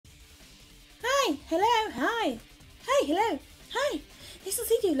Hello, hi. Hi, hello. Hi. Nice to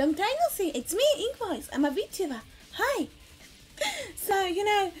see you. Long time no see. It's me, Inkvoice. I'm a Vtuber. Hi. So,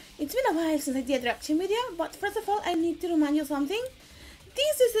 it's been a while since I did a reaction video, but first of all, I need to remind you something.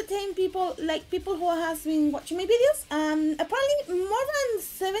 This is the same people who has been watching my videos. Apparently more than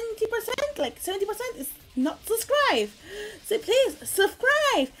 70%, like 70% is not subscribed. So please,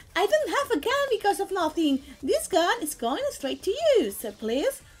 subscribe. I don't have a gun because of nothing. This gun is going straight to you. So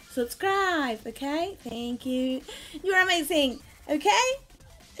please, subscribe, okay? Thank you. You're amazing, okay?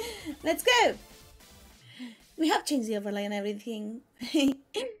 Let's go. We have changed the overlay and everything.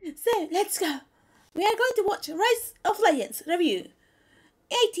 So, let's go. We are going to watch Rise of Legends review.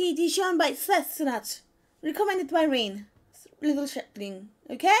 80 edition by SsethTzeentach. Recommended by Rain. Little shuttling.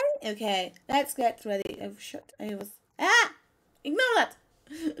 Okay? Okay. Let's get ready. Ignore that.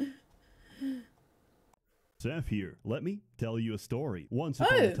 Seth here. Let me tell you a story. Once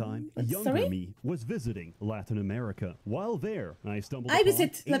upon a time, younger me was visiting Latin America. While there, I stumbled upon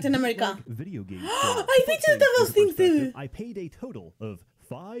visit Latin America. Video game. I visited those things too. I paid a total of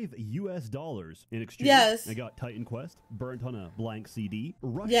 $5 US in exchange. Yes. I got Titan Quest, burnt on a blank CD,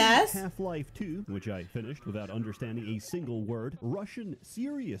 Russian Half-Life 2, which I finished without understanding a single word, Russian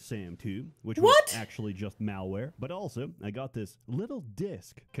Serious Sam 2, which was actually just malware, but also I got this little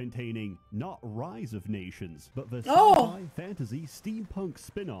disc containing not Rise of Nations, but the sci-fi fantasy steampunk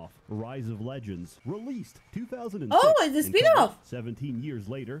spin-off, Rise of Legends, released 2006. Oh, it's a spin-off! 17 years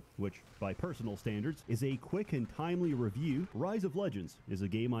later, which by personal standards is a quick and timely review. Rise of Legends is a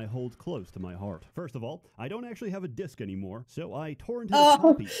game I hold close to my heart. First of all, I don't actually have a disc anymore, so I torrented a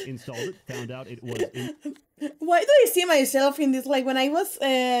copy, installed it, found out it was Why do I see myself in this? Like when I was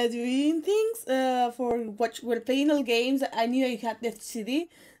doing things we're playing all games, I knew I had the CD.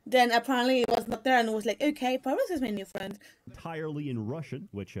 Then apparently it was not there, and it was like, okay, Paris is my new friend. Entirely in Russian,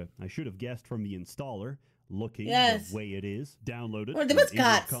 which I should have guessed from the installer. Looking the way it is, downloaded an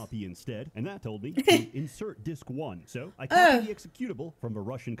English copy instead, and that told me to insert disc 1. So I copied the executable from the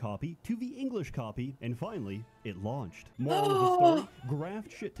Russian copy to the English copy, and finally, it launched. Moral of the story,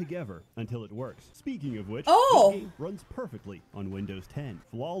 graft shit together until it works. Speaking of which, this game runs perfectly on Windows 10.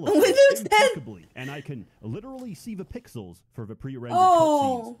 Flawlessly, impeccably, and I can literally see the pixels for the pre-rendered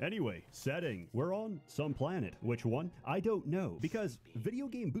cutscenes. Anyway, setting. We're on some planet. Which one? I don't know, because video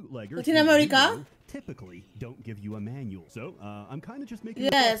game bootleggers Latin America typically don't give you a manual, so I'm kind of just making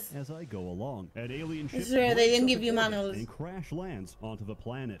it up as I go along. An alien ship they didn't give you manuals and crash lands onto the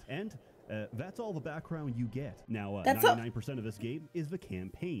planet, and that's all the background you get. Now, 99% of this game is the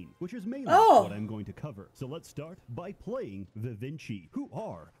campaign, which is mainly what I'm going to cover. So let's start by playing the Vinci. Who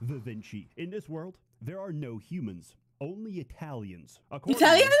are the Vinci? In this world, there are no humans. Only Italians.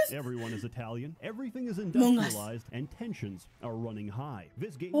 Everyone is Italian, everything is industrialized, and tensions are running high.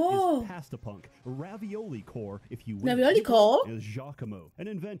 This game is pastapunk, ravioli core, if you will. Ravioli core? Is Giacomo, an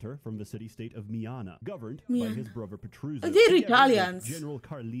inventor from the city-state of Miana, governed by his brother Petruzzo. They're Italians. General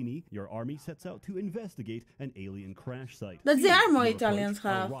Carlini, your army sets out to investigate an alien crash site. That's the armor Italians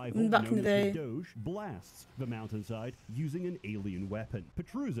have back in the day. Doge blasts the mountainside using an alien weapon.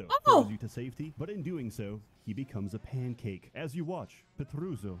 Petruzzo throws you to safety, but in doing so, he becomes a pancake. As you watch,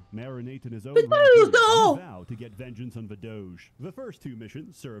 Petruzzo marinate in his own vow to get vengeance on the Doge. The first two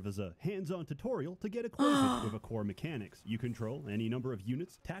missions serve as a hands-on tutorial to get acquainted with the core mechanics. You control any number of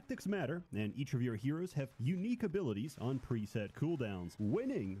units, tactics matter, and each of your heroes have unique abilities on preset cooldowns.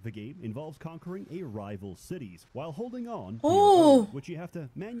 Winning the game involves conquering a rival cities, while holding on to your own, which you have to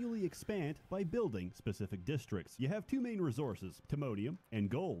manually expand by building specific districts. You have two main resources, timonium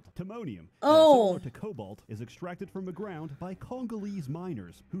and gold. Timonium, similar to cobalt, is extracted from the ground by Congolese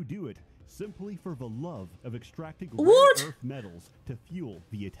miners who do it simply for the love of extracting rare earth metals to fuel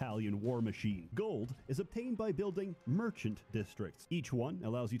the Italian war machine. Gold is obtained by building merchant districts. Each one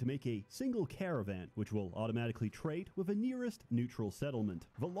allows you to make a single caravan, which will automatically trade with the nearest neutral settlement.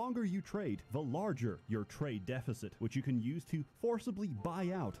 The longer you trade, the larger your trade deficit, which you can use to forcibly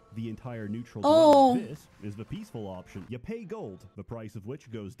buy out the entire neutral dwelling. This is the peaceful option. You pay gold, the price of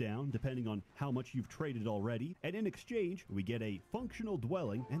which goes down depending on how much you've traded already, and in exchange, we get a functional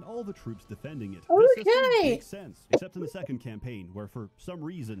dwelling and all the troops defending it. This system makes sense, except in the second campaign, where for some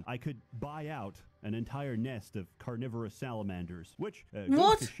reason I could buy out an entire nest of carnivorous salamanders, which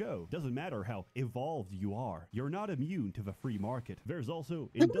goes to show, doesn't matter how evolved you are, you're not immune to the free market. There's also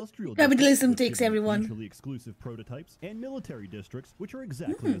industrial capitalism takes everyone. Mutually exclusive prototypes, and military districts, which are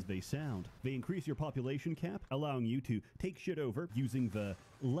exactly as they sound. They increase your population cap, allowing you to take shit over using the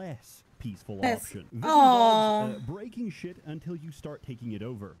less peaceful Yes. option. This Aww. involves breaking shit until you start taking it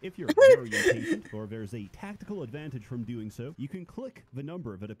over. If you're very impatient or there's a tactical advantage from doing so, you can click the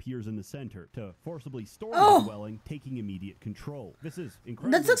number that appears in the center to forcibly storm the dwelling, taking immediate control. This is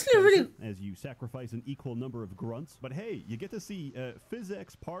incredible. That's actually really... as you sacrifice an equal number of grunts. But hey, you get to see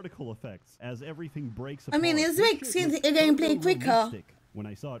physics particle effects as everything breaks apart. I mean, it makes the gameplay quicker. When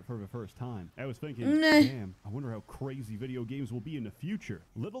I saw it for the first time, I was thinking, damn, I wonder how crazy video games will be in the future.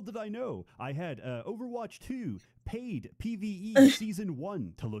 Little did I know, I had Overwatch 2 paid PvE Season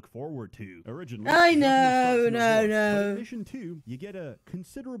 1 to look forward to. Originally, I know, but in Mission 2, you get a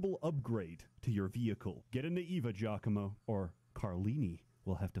considerable upgrade to your vehicle. Get into Eva, Giacomo, or Carlini.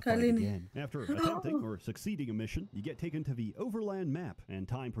 We'll have to fight again. After attempting or succeeding a mission, you get taken to the Overland map, and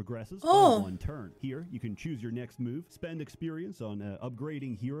time progresses by 1 turn. Here, you can choose your next move, spend experience on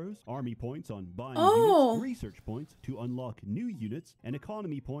upgrading heroes, army points on buying units, research points to unlock new units, and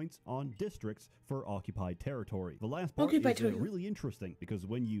economy points on districts for occupied territory. The last part is really interesting, because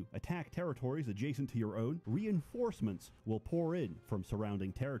when you attack territories adjacent to your own, reinforcements will pour in from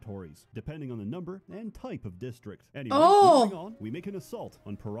surrounding territories, depending on the number and type of district. Anyway, moving on, we make an assault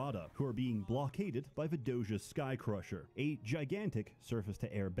on Parada, who are being blockaded by the Doja's Sky Crusher, a gigantic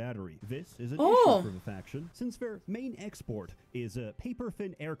surface-to-air battery. This is an issue for the faction, since their main export is a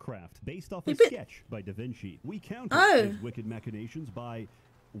paper-thin aircraft based off a sketch by Da Vinci. We counter these wicked machinations by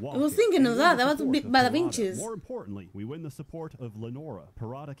I was thinking of that. That was a bit by Da Vinci's. More importantly, we win the support of Lenora,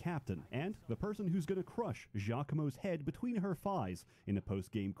 Parada captain, and the person who's going to crush Giacomo's head between her thighs in the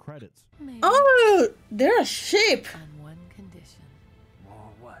post-game credits. Maybe. They're a ship. On one condition.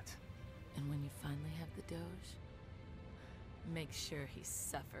 What? And when you finally have the Doge, make sure he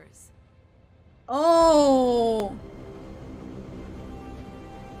suffers. I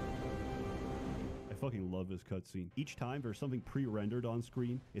fucking love this cutscene. Each time there's something pre-rendered on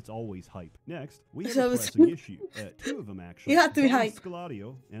screen, it's always hype. Next, we have a pressing issue. 2 of them, actually. You have to be hype.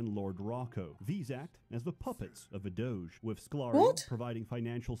 Scalario and Lord Rocco. These act as the puppets of the Doge, with Scalario providing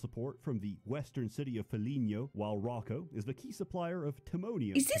financial support from the western city of Foligno, while Rocco is the key supplier of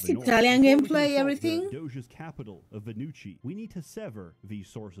Timonium. Is this Italian gameplay, everything? The Doge's capital of Venucci. We need to sever these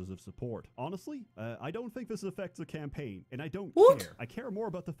sources of support. Honestly, I don't think this affects the campaign, and I don't care. I care more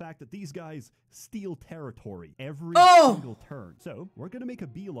about the fact that these guys steal territory every single turn. So we're gonna make a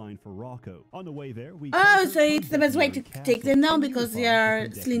beeline for Rocco. On the way there, we so it's the best way to take them down because they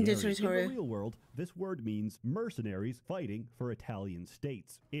are stealing the territory. In the real world, this word means mercenaries fighting for Italian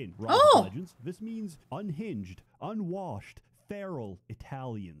states. In Rise of Legends, this means unhinged, unwashed, feral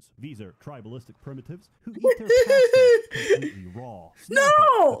Italians. These are tribalistic primitives who eat their pasta completely raw.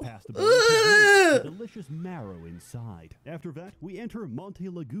 The pasta with delicious marrow inside. After that, we enter Monte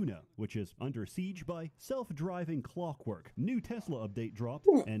Laguna, which is under siege by self-driving clockwork. New Tesla update dropped,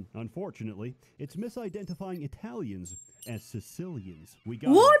 and unfortunately, it's misidentifying Italians as Sicilians. We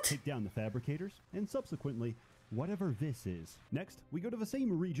gotta take down the fabricators, and subsequently, whatever this is. Next, we go to the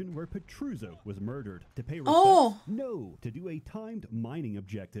same region where Petruzzo was murdered to pay respects. No, to do a timed mining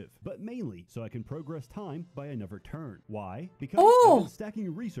objective, but mainly so I can progress time by another turn. Why? Because I've been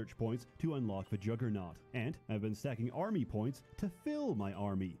stacking research points to unlock the Juggernaut, and I've been stacking army points to fill my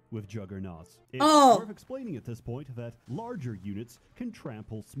army with Juggernauts. It's worth explaining at this point that larger units can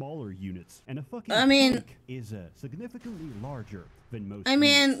trample smaller units, and a fucking tank is significantly larger than most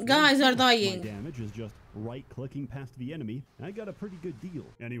units. Guys are dying. My damage is just right-clicking past the enemy. I got a pretty good deal.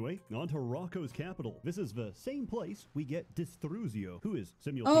 Anyway, on to Rocco's capital. This is the same place we get Distruzio, who is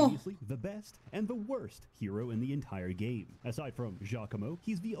simultaneously the best and the worst hero in the entire game. Aside from Giacomo,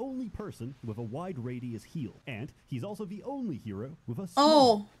 he's the only person with a wide radius heal, and he's also the only hero with a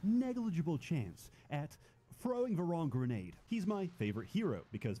small, negligible chance at throwing the wrong grenade. He's my favorite hero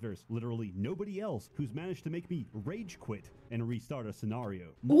because there's literally nobody else who's managed to make me rage quit and restart a scenario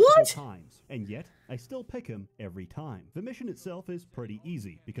multiple times, and yet I still pick him every time. The mission itself is pretty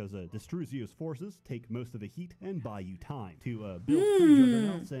easy because Distruzio's forces take most of the heat and buy you time to build 3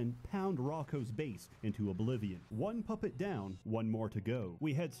 juggernauts and pound Rocco's base into oblivion. 1 puppet down, 1 more to go.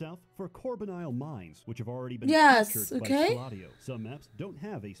 We head south for Corbinile Mines, which have already been captured by Scalario. Some maps don't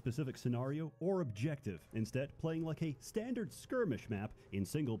have a specific scenario or objective, instead playing like a standard skirmish map in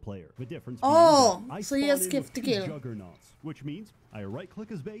single player. The difference being I so you skip the kill. Juggernauts, which means I right-click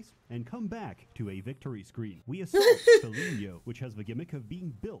his base and come back to a victory screen. We assault Foligno, which has the gimmick of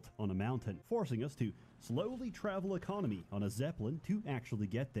being built on a mountain, forcing us to slowly travel economy on a zeppelin to actually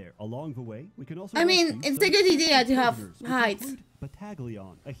get there. Along the way, we can also it's a good idea to have heights.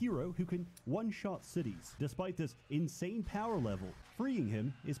 Battaglion, a hero who can one-shot cities. Despite this insane power level, freeing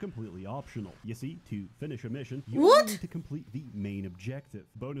him is completely optional. You see, to finish a mission, you only need to complete the main objective.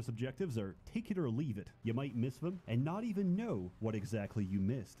 Bonus objectives are take it or leave it. You might miss them and not even know what exactly you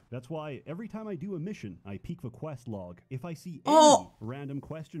missed. That's why every time I do a mission, I peek the quest log. If I see any random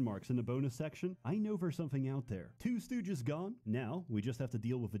question marks in the bonus section, I know there's something out there. 2 Stooges gone. Now we just have to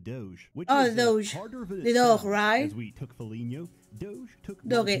deal with the Doge, which is harder than it sounds, right? As we took Foligno, Doge took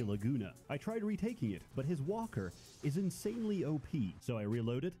Monte Laguna. I tried retaking it, but his walker is insanely OP, so I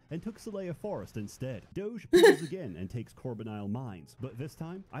reloaded and took Celea Forest instead. Doge pushes again and takes Corbinile Mines, but this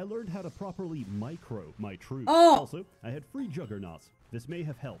time I learned how to properly micro my troops. Also, I had free Juggernauts. This may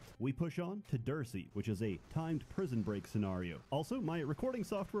have helped. We push on to Dursey, which is a timed prison break scenario. Also, my recording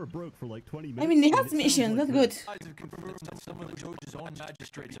software broke for like 20 minutes. I mean, they have missions, that's good. I have confirmed that some of the Doge's own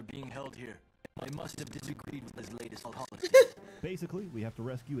magistrates are being held here. They must have disagreed with his latest policy. Basically, we have to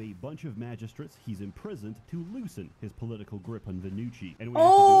rescue a bunch of magistrates he's imprisoned to loosen his political grip on Venucci. And we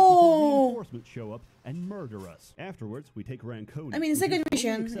have to do it before reinforcements show up and murder us. Afterwards, we take Ranconi. I mean, it's a good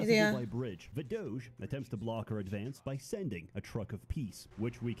mission. By bridge. The Doge attempts to block our advance by sending a truck of peace,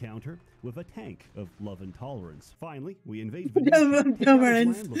 which we counter with a tank of love and tolerance. Finally, we invade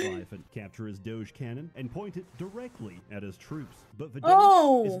Venucci, Leviathan, capture his Doge cannon, and point it directly at his troops. But the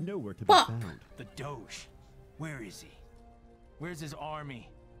Doge is nowhere to be found. The Doge. Where is he? Where's his army?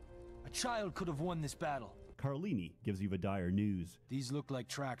 A child could have won this battle. Carlini gives you the dire news. These look like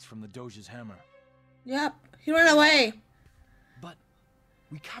tracks from the Doge's hammer. Yep, he ran away. But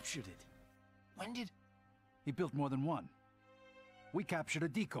we captured it. When did... He built more than one. We captured a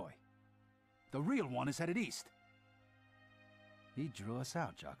decoy. The real one is headed east. He drew us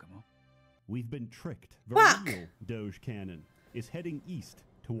out, Giacomo. We've been tricked. The real Doge cannon is heading east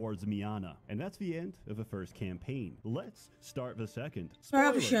towards Miana, and that's the end of the first campaign. Let's start the second.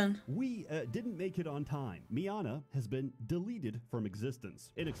 Spoiler, we didn't make it on time. Miana has been deleted from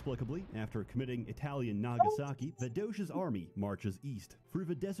existence. Inexplicably, after committing Italian Nagasaki, the Doge's army marches east through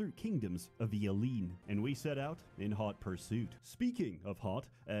the desert kingdoms of the Aline, and we set out in hot pursuit. Speaking of hot,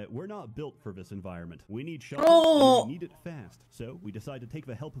 we're not built for this environment. We need shelter, and we need it fast. So we decide to take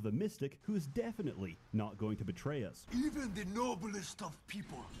the help of a mystic who is definitely not going to betray us. Even the noblest of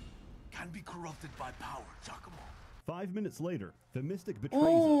people can be corrupted by power, Giacomo. 5 minutes later, the mystic betrays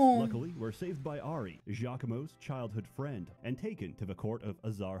us. Luckily, we're saved by Ari, Giacomo's childhood friend, and taken to the court of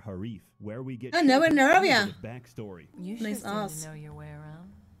Azar Harif, where we get backstory. You sure seem to know your way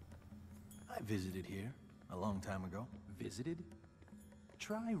around. I visited here a long time ago. Visited?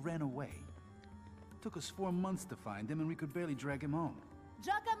 Try ran away. Took us 4 months to find him, and we could barely drag him home.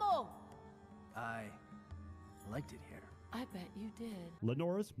 Giacomo! I liked it here. I bet you did.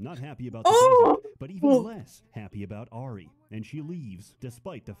 Lenora's not happy about the desert, but even less happy about Ari, and she leaves,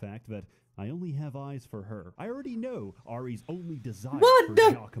 despite the fact that I only have eyes for her. I already know Ari's only desire for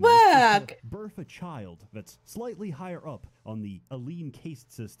Giacomo is to birth a child that's slightly higher up on the Aline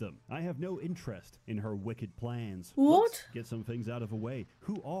caste system. I have no interest in her wicked plans. Let's get some things out of the way.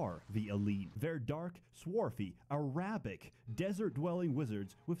 Who are the Aline? They're dark, swarthy, Arabic, desert-dwelling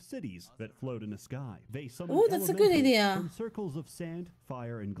wizards with cities that float in the sky. They summon that's a good idea. From circles of sand,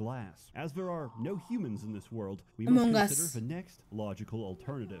 fire, and glass. As there are no humans in this world, we must consider the next logical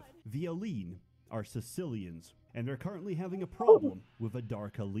alternative. The Aline are Sicilians, and they're currently having a problem with a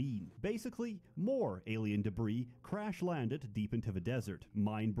dark Aline. Basically, more alien debris crash-landed deep into the desert.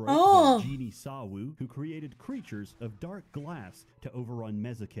 Mine broke the genie Sawu, who created creatures of dark glass to overrun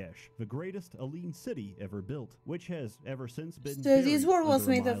Mezakesh, the greatest Aline city ever built, which has ever since been So this world was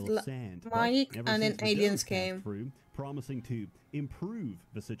made of sand, magic, and then aliens came. Promising to improve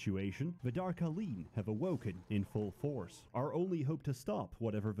the situation, the Dark Aline have awoken in full force. Our only hope to stop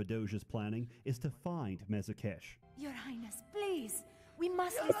whatever the Doge is planning is to find Mezakesh. Your Highness, please. We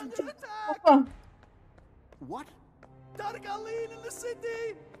must listen to... What? Dark Aline in the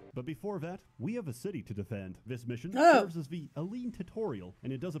city! But before that, we have a city to defend. This mission serves as the Aline tutorial,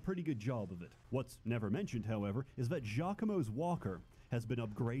 and it does a pretty good job of it. What's never mentioned, however, is that Giacomo's walker has been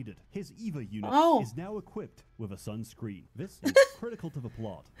upgraded. His EVA unit is now equipped with a sunscreen. This is critical to the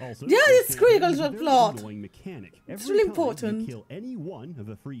plot. Also, yeah, it's critical to the plot. Annoying mechanic. It's Every really time important. you kill any one of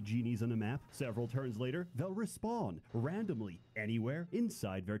the 3 genies on a map, several turns later, they'll respawn randomly anywhere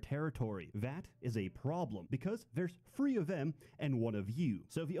inside their territory. That is a problem because there's 3 of them and 1 of you.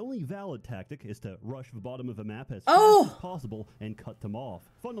 So the only valid tactic is to rush the bottom of the map as fast as possible and cut them off,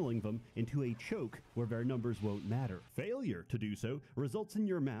 funneling them into a choke where their numbers won't matter. Failure to do so results in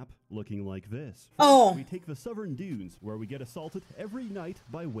your map looking like this. First, we take the Southern Dunes, where we get assaulted every night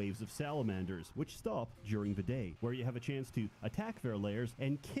by waves of salamanders, which stop during the day, where you have a chance to attack their lairs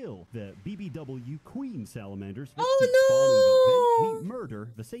and kill the BBW queen salamanders that keep spawning them. Then we murder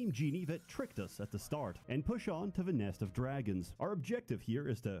the same genie that tricked us at the start and push on to the nest of dragons. Our objective here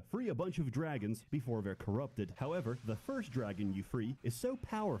is to free a bunch of dragons before they're corrupted. However, the first dragon you free is so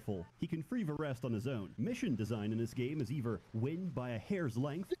powerful he can free the rest on his own. Mission design in this game is either win by a hair's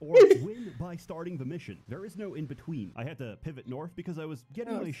length or win by starting the mission. There is no in between. I had to pivot north because I was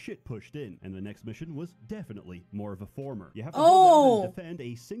getting my shit pushed in, and the next mission was definitely more of a former. You have to hold out and defend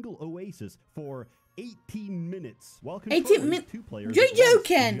a single oasis for 18 minutes while controlling 2 players. You're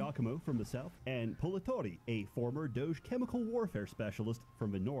joking! Giacomo from the south and Politori, a former Doge chemical warfare specialist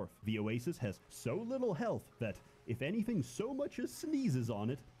from the north. The oasis has so little health that if anything so much as sneezes on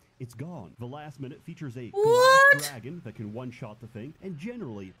it, it's gone. The last minute features a glass dragon that can one-shot the thing, and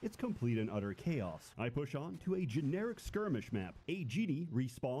generally, it's complete and utter chaos. I push on to a generic skirmish map. A genie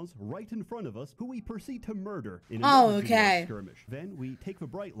respawns right in front of us, who we proceed to murder in another generic skirmish. Then we take the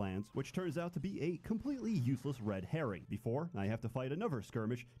Bright Lands, which turns out to be a completely useless red herring. Before, I have to fight another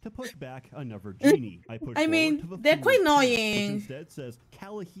skirmish to push back another genie. I push forward to the they're quite annoying. which instead says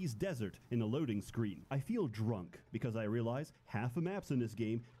Kalahis Desert in the loading screen. I feel drunk because I realize half the maps in this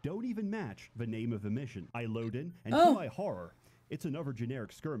game don't even match the name of the mission. I load in, and to my horror, it's another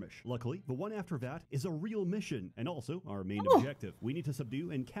generic skirmish. Luckily, the one after that is a real mission, and also our main objective. We need to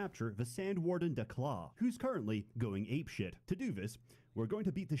subdue and capture the Sand Warden Declaw, who's currently going apeshit. To do this, we're going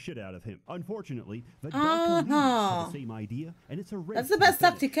to beat the shit out of him. Unfortunately, the Dark Elite have the same idea, and it's a race. That's the best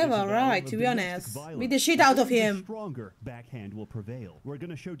tactic ever, right, to be honest. Beat the shit out of him. The stronger backhand will prevail. We're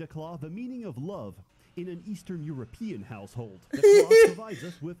going to show Declaw the meaning of love in an Eastern European household. Declaw provides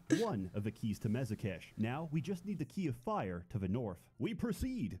us with one of the keys to Mezakesh. Now, we just need the key of fire to the north. We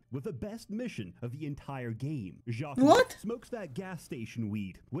proceed with the best mission of the entire game. Giacomo smokes that gas station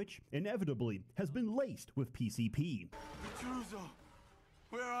weed, which inevitably has been laced with PCP. Vtuber,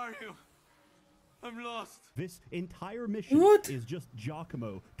 where are you? I'm lost. This entire mission is just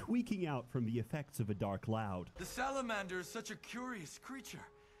Giacomo tweaking out from the effects of a dark cloud. The salamander is such a curious creature.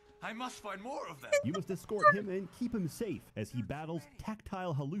 I must find more of them. You must escort him and keep him safe as he battles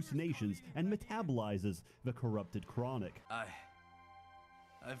tactile hallucinations and metabolizes the corrupted chronic.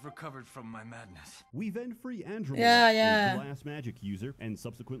 I've recovered from my madness. We then free Andromeda, a glass magic user, and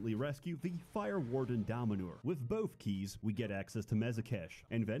subsequently rescue the Fire Warden Dominor. With both keys, we get access to Mezakesh,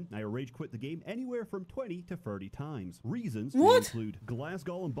 and then I rage quit the game anywhere from 20 to 30 times. Reasons include Glass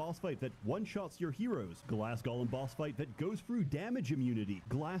Golem boss fight that one-shots your heroes, Glass Golem boss fight that goes through damage immunity,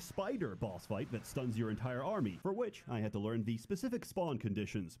 Glass Spider boss fight that stuns your entire army, for which I had to learn the specific spawn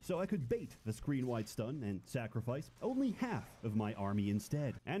conditions, so I could bait the screen-wide stun and sacrifice only half of my army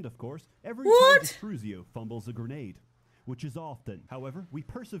instead. And of course, every time Destruzio fumbles a grenade, which is often. However, we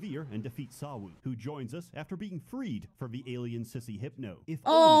persevere and defeat Sawu, who joins us after being freed from the alien sissy Hypno. If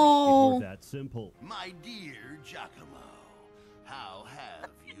only it were that simple. My dear Giacomo, how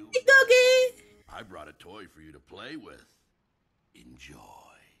have you? I brought a toy for you to play with. Enjoy.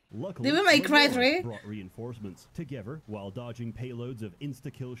 Luckily, Lenore brought reinforcements. Together, while dodging payloads of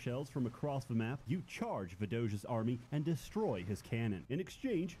insta-kill shells from across the map, you charge Vidoge's army and destroy his cannon. In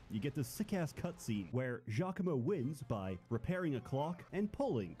exchange, you get this sick-ass cutscene where Giacomo wins by repairing a clock and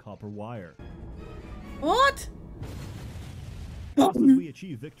pulling copper wire. What? Just as we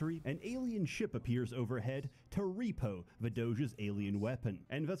achieve victory, an alien ship appears overhead to repo Vidoge's alien weapon.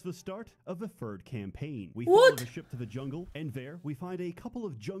 And that's the start of the third campaign. We follow the ship to the jungle, and there we find a couple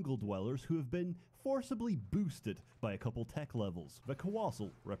of jungle dwellers who have been forcibly boosted by a couple tech levels. The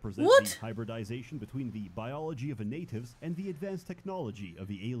Colossal represents the hybridization between the biology of the natives and the advanced technology of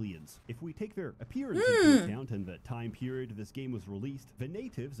the aliens. If we take their appearance into account and the time period this game was released, the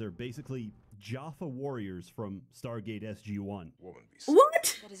natives are basically Jaffa warriors from Stargate SG-1.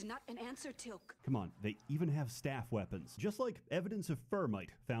 What? That is not an answer, Tilk. Come on, they even have staff weapons. Just like evidence of Thermite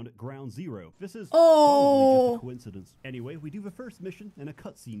found at Ground Zero. This is probably just a coincidence. Anyway, we do the first mission and a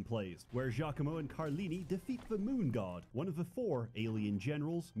cutscene plays, where Giacomo and Carlini defeat the Moon God, one of the 4 alien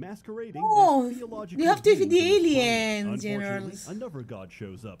generals masquerading as theological you have to defeat the beings on this planet. alien Unfortunately, generals. another god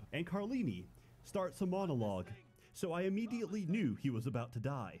shows up, and Carlini starts a monologue. So I immediately knew he was about to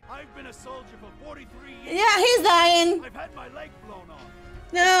die. I've been a soldier for 43 years. Yeah, he's dying. I've had my leg blown off.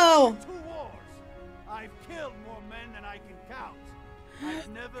 No. 2 wars. I've killed more men than I can count. I've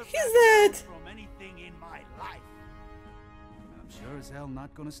never He's backed dead. down from anything in my life. I'm sure as hell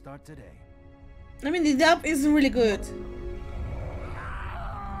not gonna start today. I mean, the dub is really good.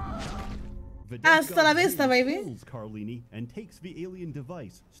 The Hasta la god vista, Zeus baby. kills Carlini and takes the alien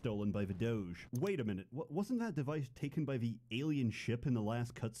device stolen by the Doge. Wait a minute, wasn't that device taken by the alien ship in the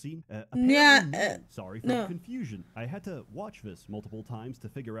last cutscene? Yeah, No. Sorry for no. the confusion. I had to watch this multiple times to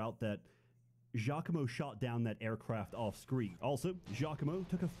figure out that Giacomo shot down that aircraft off screen. Also, Giacomo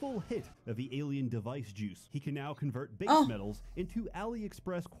took a full hit of the alien device juice. He can now convert base metals into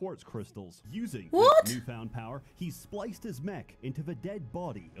AliExpress quartz crystals. Using What? this newfound power, he's spliced his mech into the dead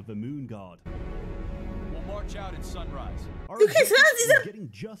body of the Moon God. We'll march out at sunrise. Our Okay, so objective that's- is getting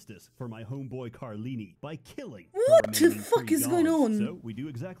justice for my homeboy Carlini by killing What the remaining fuck 3 is going gods. on? So we do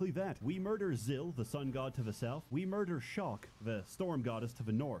exactly that. We murder Zil, the sun god to the south. We murder Shock, the storm goddess to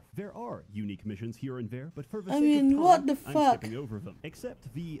the north. There are unique missions here and there, but for the I sake mean, of time, what the I'm fuck? skipping over them.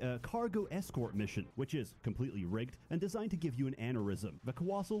 Except the cargo escort mission, which is completely rigged and designed to give you an aneurysm. The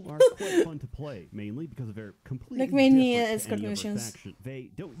Colossal are quite fun to play, mainly because of their completely Like many, different to escort any other missions. faction.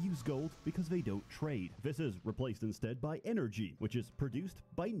 They don't use gold because they don't trade. This is replaced instead by energy, which is produced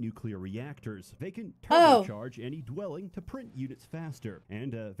by nuclear reactors. They can turbocharge any dwelling to print units faster,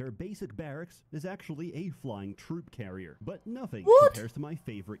 and their basic barracks is actually a flying troop carrier. But nothing What? compares to my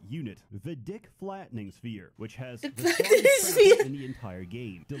favorite unit, the Dick Flattening Sphere, which has the Flattening slowest Sphere. traffic in the entire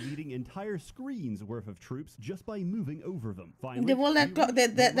game, deleting entire screens worth of troops just by moving over them. Finally, The wall that we clock- reach the-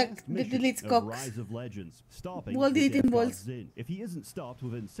 the the- last the mission deletes of cocks. Rise of Legends, stopping Wall the deleting Death God balls. Zin. If he isn't stopped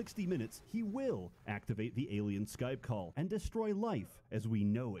within 60 minutes, he will activate the alien Skype call and destroy life as we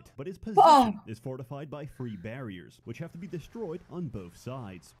know it. But his position is fortified by 3 barriers, which have to be destroyed on both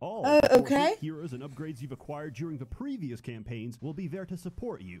sides. All okay. heroes and upgrades you've acquired during the previous campaigns will be there to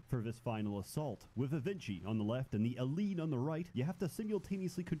support you for this final assault. With a Vinci on the left and the Aline on the right, you have to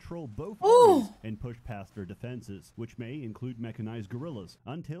simultaneously control both armies and push past their defenses, which may include mechanized guerrillas,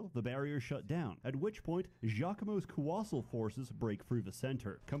 until the barriers shut down, at which point Giacomo's colossal forces break through the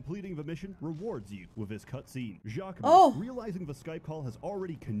center. Completing the mission rewards you with this cutscene. Giacomo, realizing the Skype call has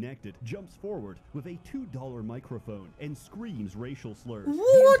already connected, jumps forward with a $2 microphone and screams racial slurs,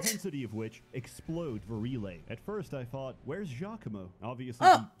 the intensity of which explode the relay. At first I thought, where's Giacomo? Obviously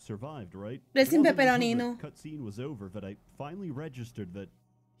he survived, right? Rest It in wasn't until pepperonino. the cutscene was over that I finally registered that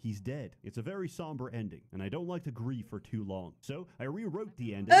he's dead. It's a very somber ending, and I don't like to grieve for too long. So I rewrote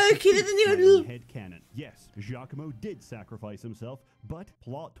the ending to Okay, suit that's my new. own headcanon. Yes, Giacomo did sacrifice himself, but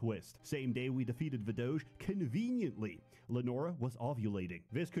plot twist. Same day we defeated the Doge, conveniently, Lenora was ovulating.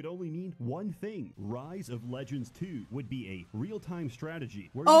 This could only mean one thing. Rise of Legends 2 would be a real-time strategy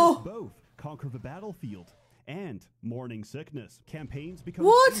where you must both conquer the battlefield and morning sickness. Campaigns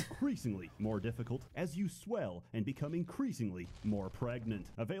become increasingly more difficult as you swell and become increasingly more pregnant.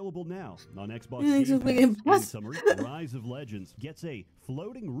 Available now on Xbox Game Pass. In summary, Rise of Legends gets a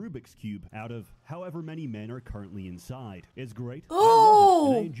floating Rubik's Cube out of however many men are currently inside. It's great. I love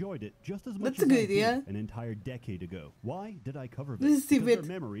it, and I enjoyed it just as much That's a as good I idea. did an entire decade ago. Why did I cover This is this? Because stupid.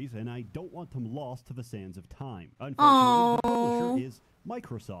 they're memories, and I don't want them lost to the sands of time. Unfortunately, the publisher is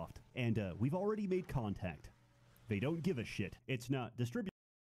Microsoft, and we've already made contact. They don't give a shit. It's not distributed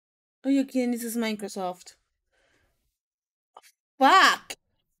Are you kidding? This is Microsoft. Fuck!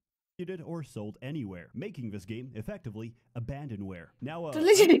 or sold anywhere, making this game effectively abandonware. Now,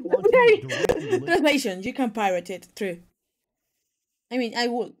 Translation. I want to directly link Translation. You can pirate it. True. I mean, I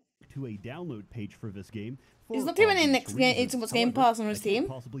would. to a download page for this game. For It's not even in obvious it's reasons. Game However, Pass on I Steam. can't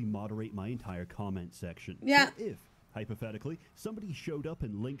possibly moderate my entire comment section. Yeah. So if, hypothetically, somebody showed up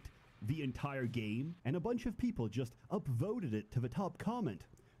and linked the entire game, and a bunch of people just upvoted it to the top comment,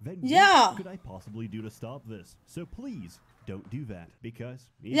 then what could I possibly do to stop this? So please, don't do that, because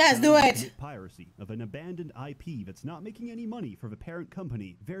it's do time to it. commit piracy of an abandoned IP that's not making any money for the parent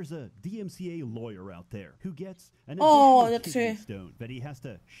company. There's a DMCA lawyer out there who gets an additional that's kidney true. stone that he has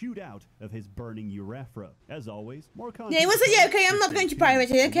to shoot out of his burning urethra. As always, more content. Yeah, it was a joke. Okay, I'm not going to pirate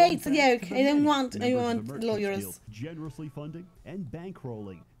it. Okay, it's a joke. I don't want. I want lawyers. Generously funding and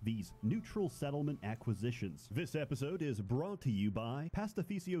bankrolling these neutral settlement acquisitions. This episode is brought to you by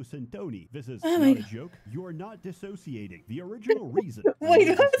Pastificio Centoni. This is not a joke. You are not dissociating. The original reason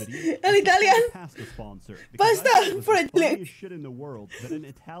An Italian pasta sponsor. pasta for the shit in the world that an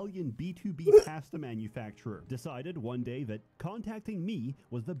Italian B2B pasta manufacturer decided one day that contacting me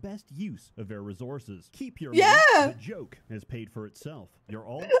was the best use of their resources. Keep your money. The joke has paid for itself. You're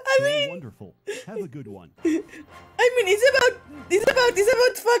all so wonderful. Have a good one. I mean, it's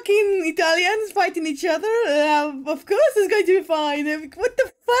about fucking Italians fighting each other. Of course, it's going to be fine. What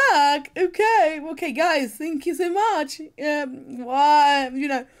the fuck? Okay, guys, thank you so much. You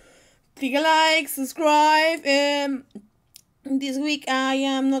know, click a like, subscribe. This week I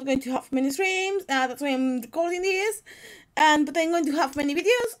am not going to have many streams. That's why I'm recording this. But I'm going to have many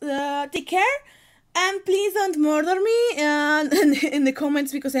videos. Take care. And please don't murder me in the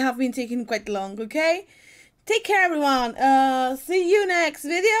comments because I have been taking quite long, okay? Take care, everyone. See you next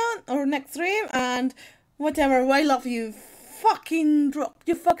video or next stream and whatever. I love you. Fucking rock.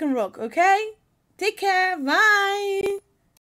 You fucking rock, okay? Take care. Bye.